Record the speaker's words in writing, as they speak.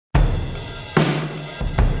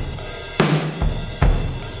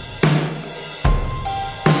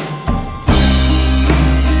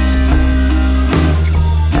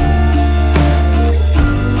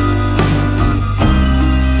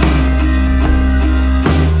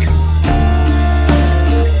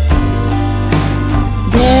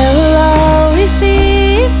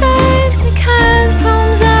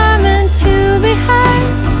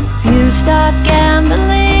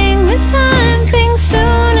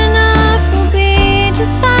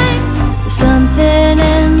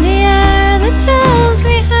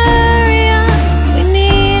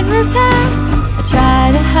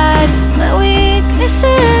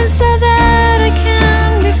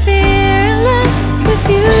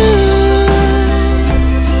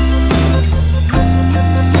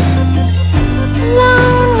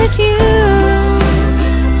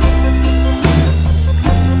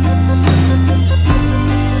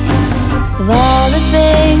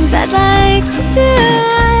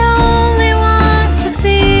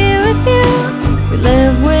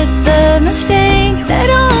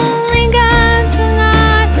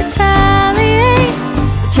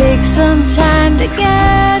to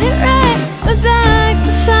get it right, but back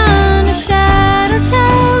the sun, a shadow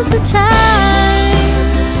tells the time.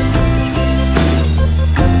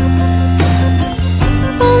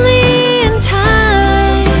 Only in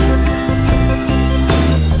time.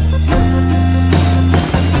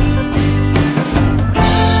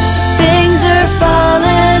 Things are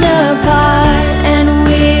falling apart and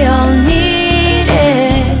we all need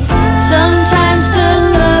it sometimes to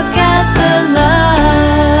look at the love.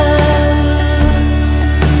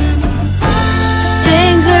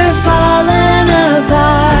 Things are falling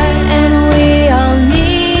apart and we all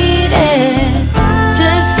need it to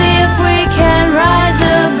see if we can rise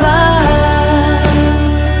above.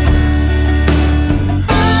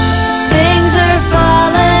 Things are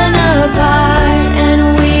falling apart and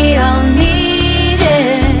we all need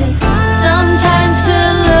it sometimes to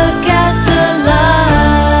look at the love.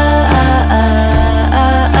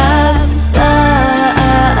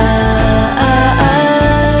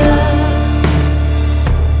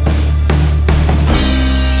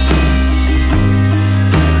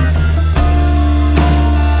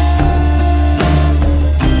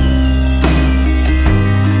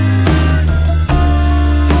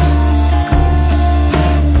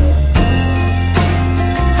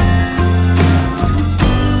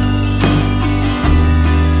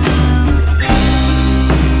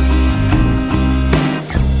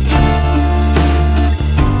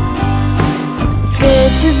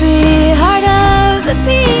 Good to be heart of the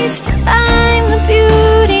beast, to find the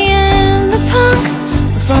beauty in the punk,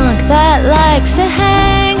 the funk that likes to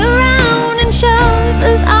hang around and shows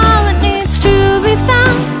us all it needs to be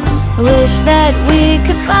found. I wish that we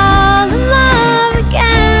could fall in love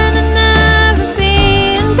again and never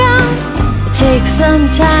be bound. It takes some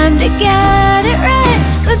time to get it right,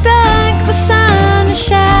 but back the sun, a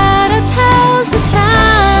shadow tells